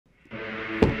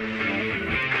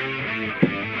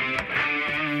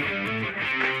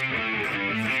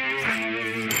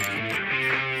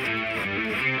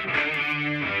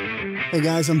Hey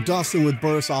guys, I'm Dustin with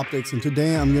Burris Optics, and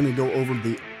today I'm going to go over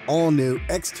the all-new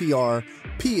XTR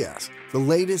PS, the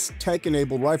latest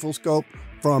tech-enabled rifle scope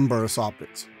from Burris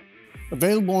Optics.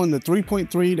 Available in the 3.3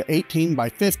 to 18 by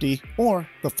 50 or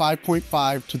the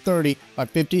 5.5 to 30 by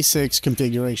 56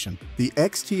 configuration. The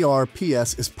XTR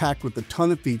PS is packed with a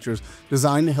ton of features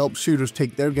designed to help shooters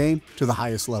take their game to the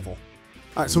highest level.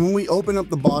 All right, so when we open up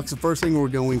the box, the first thing we're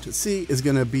going to see is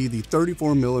going to be the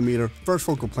 34mm first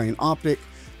focal plane optic,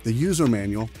 the user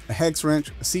manual, a hex wrench,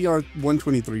 a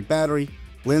CR123 battery,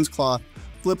 lens cloth,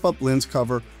 flip-up lens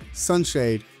cover,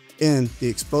 sunshade, and the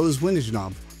exposed windage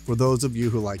knob for those of you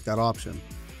who like that option.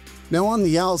 Now on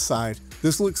the outside,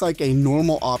 this looks like a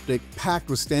normal optic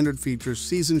packed with standard features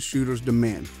seasoned shooters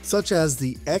demand, such as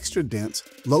the extra dense,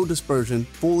 low dispersion,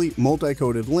 fully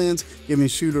multi-coated lens, giving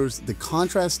shooters the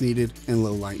contrast needed in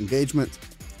low light engagement,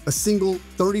 a single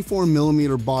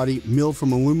 34mm body milled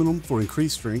from aluminum for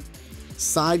increased strength,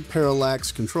 side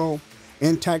parallax control,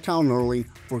 and tactile knurling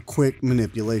for quick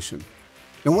manipulation.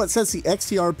 Now what sets the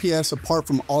XTR PS apart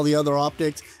from all the other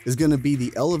optics is going to be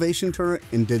the elevation turret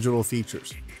and digital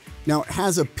features. Now it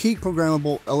has a peak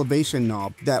programmable elevation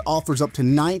knob that offers up to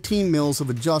 19 mils of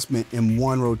adjustment in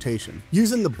one rotation.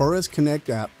 Using the BurrisConnect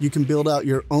app, you can build out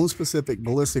your own specific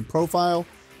ballistic profile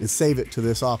and save it to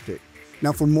this optic.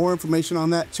 Now for more information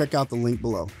on that, check out the link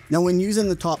below. Now when using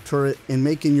the top turret and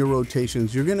making your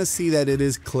rotations, you're gonna see that it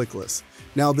is clickless.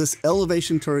 Now this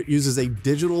elevation turret uses a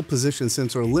digital position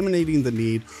sensor, eliminating the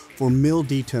need for mil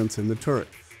detents in the turret,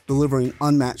 delivering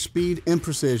unmatched speed and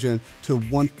precision to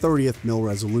 1/30th mil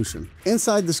resolution.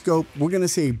 Inside the scope, we're gonna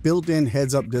see a built-in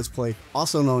heads-up display,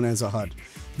 also known as a HUD.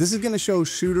 This is gonna show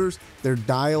shooters their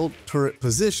dialed turret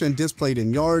position displayed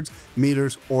in yards,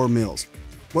 meters, or mils.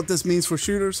 What this means for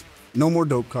shooters? No more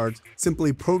dope cards.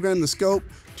 Simply program the scope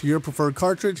to your preferred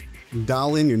cartridge and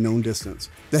dial in your known distance.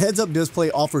 The heads-up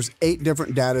display offers 8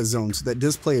 different data zones that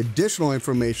display additional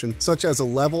information, such as a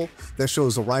level that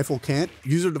shows the rifle cant,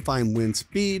 user-defined wind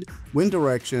speed, wind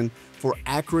direction for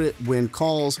accurate wind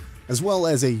calls, as well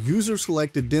as a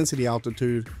user-selected density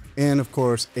altitude, and of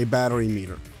course, a battery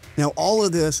meter. Now, all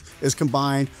of this is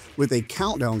combined with a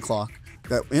countdown clock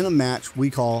that in a match we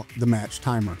call the match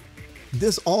timer.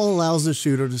 This all allows the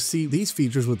shooter to see these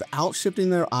features without shifting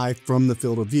their eye from the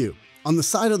field of view. On the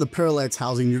side of the parallax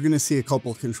housing, you're going to see a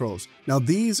couple of controls. Now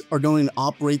these are going to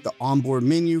operate the onboard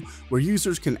menu where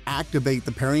users can activate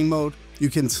the pairing mode. You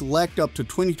can select up to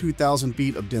 22,000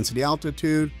 feet of density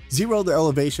altitude, zero the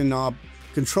elevation knob,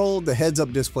 control the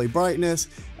heads-up display brightness,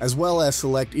 as well as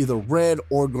select either red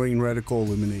or green reticle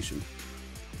illumination.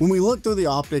 When we look through the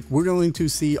optic, we're going to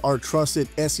see our trusted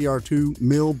SCR2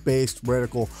 mil-based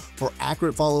reticle for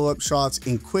accurate follow-up shots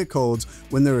and quick holds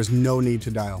when there is no need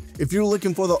to dial. If you're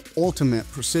looking for the ultimate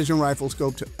precision rifle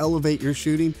scope to elevate your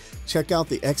shooting, check out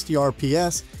the XTR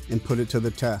PS and put it to the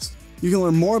test. You can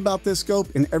learn more about this scope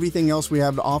and everything else we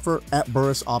have to offer at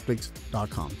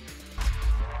BurrisOptics.com.